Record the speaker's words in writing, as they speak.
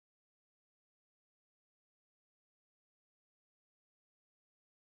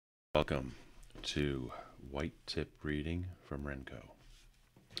Welcome to White Tip Reading from Renko.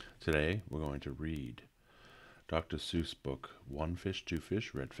 Today we're going to read Dr. Seuss' book One Fish, Two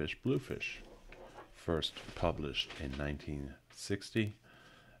Fish, Red Fish, Blue Fish, first published in 1960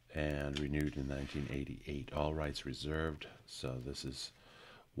 and renewed in 1988. All rights reserved, so this is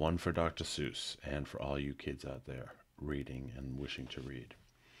one for Dr. Seuss and for all you kids out there reading and wishing to read.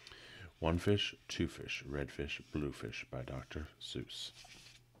 One Fish, Two Fish, Red Fish, Blue Fish by Dr. Seuss.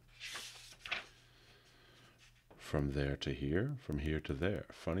 From there to here, from here to there,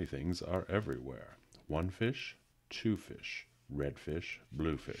 funny things are everywhere. One fish, two fish, red fish,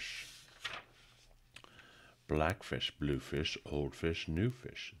 blue fish. Black fish, blue fish, old fish, new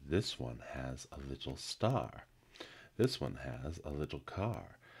fish. This one has a little star. This one has a little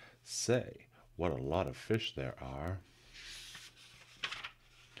car. Say, what a lot of fish there are.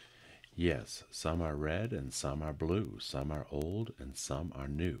 Yes, some are red and some are blue. Some are old and some are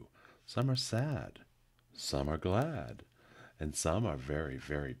new. Some are sad. Some are glad, and some are very,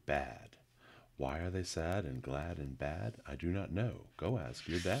 very bad. Why are they sad and glad and bad? I do not know. Go ask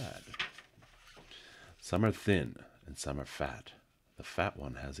your dad. Some are thin, and some are fat. The fat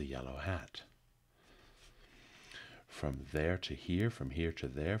one has a yellow hat. From there to here, from here to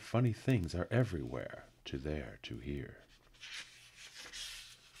there, funny things are everywhere. To there, to here.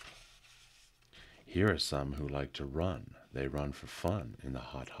 Here are some who like to run. They run for fun in the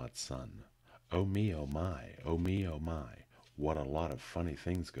hot, hot sun. Oh me, oh my, oh me, oh my, what a lot of funny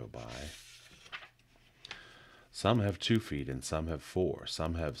things go by. Some have 2 feet and some have 4.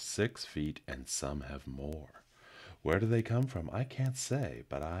 Some have 6 feet and some have more. Where do they come from? I can't say,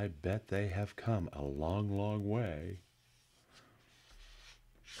 but I bet they have come a long, long way.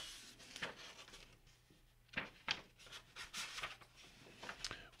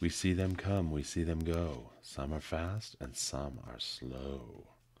 We see them come, we see them go. Some are fast and some are slow.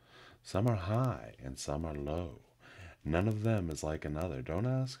 Some are high and some are low. None of them is like another. Don't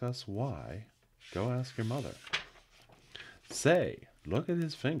ask us why. Go ask your mother. Say, look at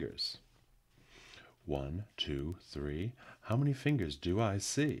his fingers. 1, 2, 3. How many fingers do I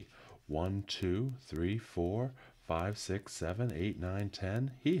see? 1, 2, 3, 4, 5, 6, 7, 8, 9,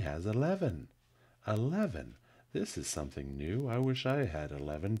 10. He has 11. 11. This is something new. I wish I had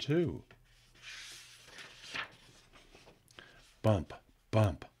 11 too. Bump,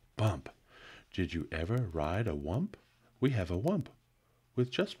 bump, bump. Did you ever ride a wump? We have a wump with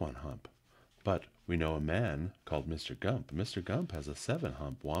just 1 hump. But we know a man called Mr. Gump. Mr. Gump has a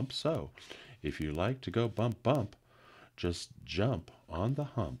 7-hump wump, so if you like to go bump bump, just jump on the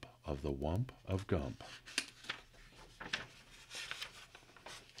hump of the wump of Gump.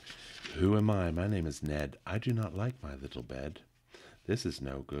 Who am I? My name is Ned. I do not like my little bed. This is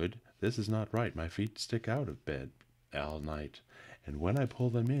no good. This is not right. My feet stick out of bed all night. And when I pull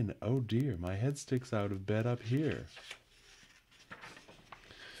them in, oh dear, my head sticks out of bed up here.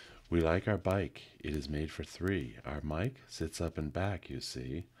 We like our bike. It is made for 3. Our Mike sits up and back, you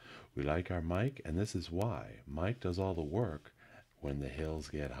see. We like our Mike, and this is why. Mike does all the work when the hills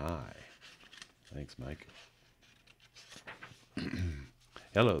get high. Thanks, Mike.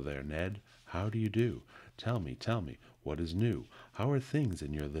 Hello there, Ned. How do you do? Tell me, what is new? How are things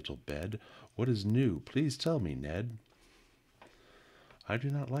in your little bed? What is new? Please tell me, Ned. I do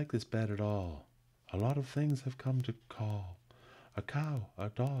not like this bed at all. A lot of things have come to call. A cow, a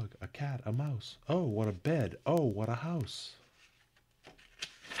dog, a cat, a mouse. Oh, what a bed. Oh, what a house.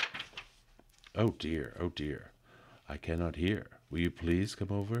 Oh dear, oh dear. I cannot hear. Will you please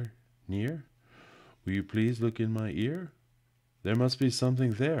come over near? Will you please look in my ear? There must be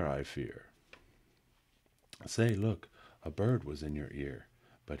something there, I fear. Say, look, a bird was in your ear,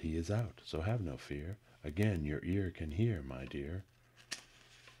 but he is out, so have no fear. Again, your ear can hear, my dear.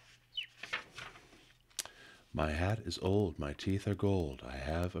 My hat is old, my teeth are gold. I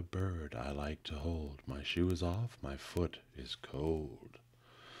have a bird I like to hold. My shoe is off, my foot is cold.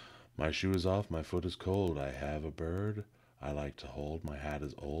 My shoe is off, my foot is cold. I have a bird I like to hold. My hat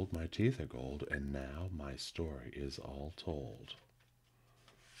is old, my teeth are gold. And now my story is all told.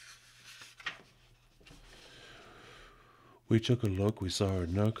 We took a look, we saw a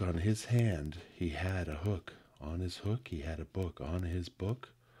nook on his hand. He had a hook. On his hook he had a book. On his book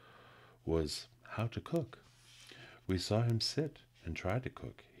was how to cook. We saw him sit and try to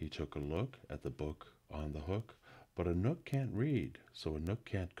cook. He took a look at the book on the hook, but a nook can't read, so a nook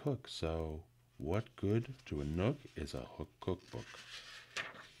can't cook. So what good to a nook is a hook cookbook?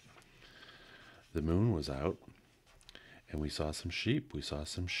 The moon was out, and we saw some sheep. We saw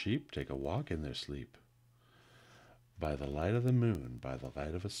some sheep take a walk in their sleep. By the light of the moon, by the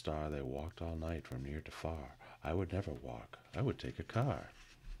light of a star, they walked all night from near to far. I would never walk. I would take a car.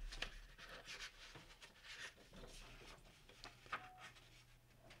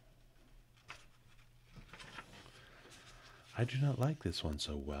 I do not like this one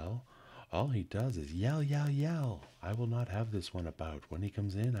so well. All he does is yell, yell, yell. I will not have this one about. When he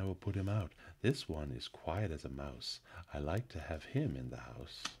comes in, I will put him out. This one is quiet as a mouse. I like to have him in the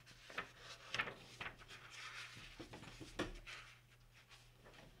house.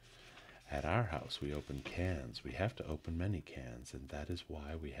 At our house, we open cans. We have to open many cans, and that is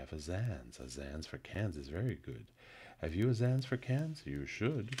why we have a Zans. A Zans for cans is very good. Have you a Zans for cans? You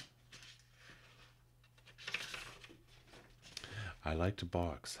should. I like to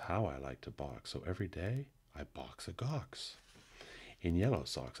box. How I like to box. So every day, I box a gox. In yellow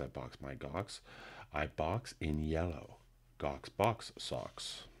socks, I box my gox. I box in yellow. Gox box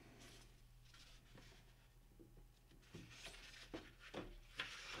socks.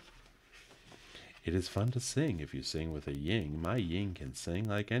 It is fun to sing if you sing with a ying. My ying can sing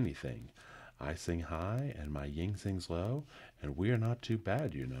like anything. I sing high and my ying sings low, and we are not too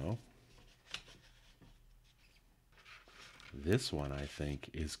bad, you know. This one, I think,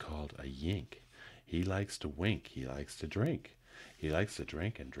 is called a yink. He likes to wink. He likes to drink. He likes to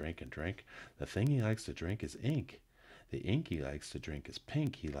drink and drink and drink. The thing he likes to drink is ink. The ink he likes to drink is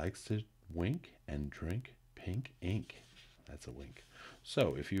pink. He likes to wink and drink pink ink. That's a wink.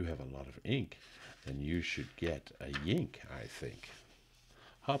 So if you have a lot of ink, then you should get a yink, I think.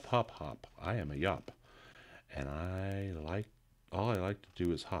 Hop, hop, hop. I am a yop. And all I like to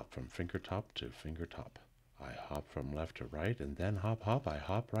do is hop from finger top to finger top. I hop from left to right, and then hop, hop, I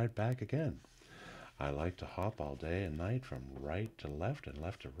hop right back again. I like to hop all day and night from right to left and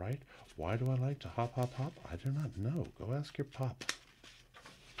left to right. Why do I like to hop, hop, hop? I do not know. Go ask your pop.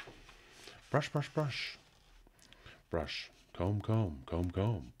 Brush, brush, brush. Brush. Comb, comb, comb,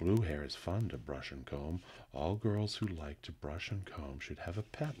 comb. Blue hair is fun to brush and comb. All girls who like to brush and comb should have a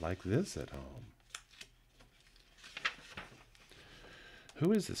pet like this at home.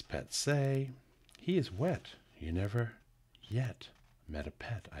 Who is this pet? Say, he is wet. You never yet met a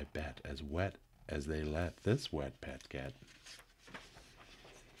pet, I bet, as wet as they let this wet pet get.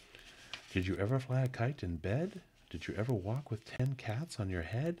 Did you ever fly a kite in bed? Did you ever walk with 10 cats on your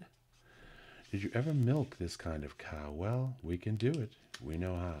head? Did you ever milk this kind of cow? Well, we can do it. We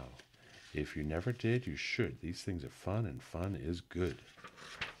know how. If you never did, you should. These things are fun, and fun is good.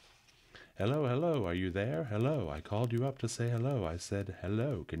 Hello, hello, are you there? Hello, I called you up to say hello. I said,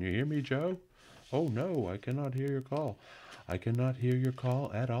 hello, can you hear me, Joe? Oh, no, I cannot hear your call. I cannot hear your call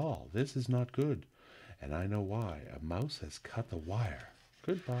at all. This is not good. And I know why. A mouse has cut the wire.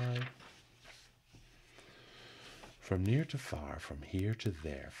 Goodbye. From near to far, from here to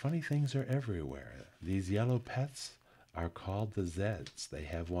there, funny things are everywhere. These yellow pets are called the Zeds. They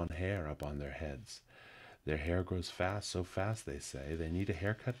have one hair up on their heads. Their hair grows fast, so fast they say. They need a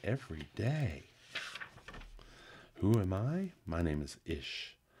haircut every day. Who am I? My name is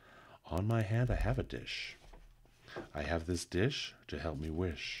Ish. On my hand I have a dish. I have this dish to help me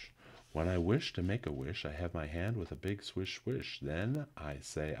wish. When I wish to make a wish, I have my hand with a big swish swish. Then I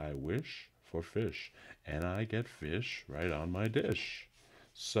say I wish for fish, and I get fish right on my dish.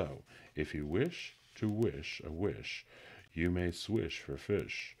 So, if you wish to wish a wish, you may swish for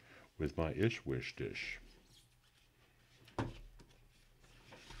fish with my ish wish dish.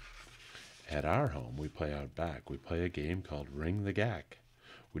 At our home, we play out back. We play a game called Ring the Gack.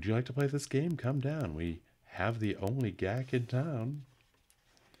 Would you like to play this game? Come down. We have the only gack in town.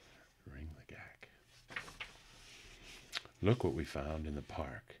 Ring the gack. Look what we found in the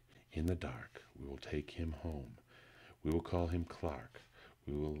park. In the dark, we will take him home. We will call him Clark.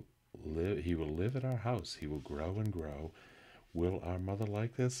 He will live at our house. He will grow and grow. Will our mother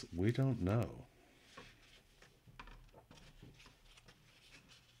like this? We don't know.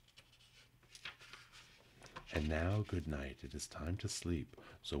 And now, good night. It is time to sleep.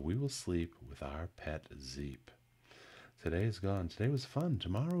 So we will sleep with our pet Zeep. Today is gone. Today was fun.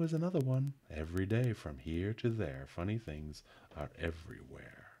 Tomorrow is another one. Every day from here to there, funny things are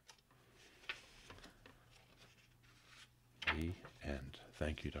everywhere. The end.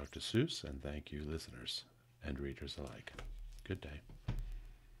 Thank you, Dr. Seuss, and thank you, listeners and readers alike. Good day.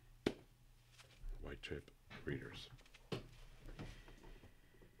 White Trip readers.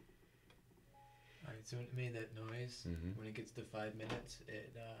 Alright, so when it made that noise, when it gets to 5 minutes,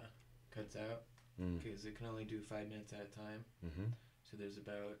 it cuts out because it can only do 5 minutes at a time. So there's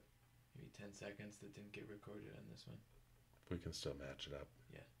about maybe 10 seconds that didn't get recorded on this one. We can still match it up.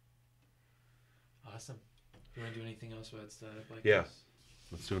 Yeah. Awesome. You want to do anything else while it's started like Yeah. this?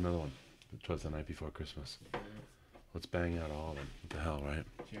 Let's do another one. It was the night before Christmas. Let's bang out all of them. What the hell, right?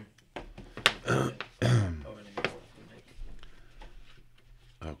 Sure. Oh, and I guess the mic.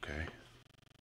 Okay.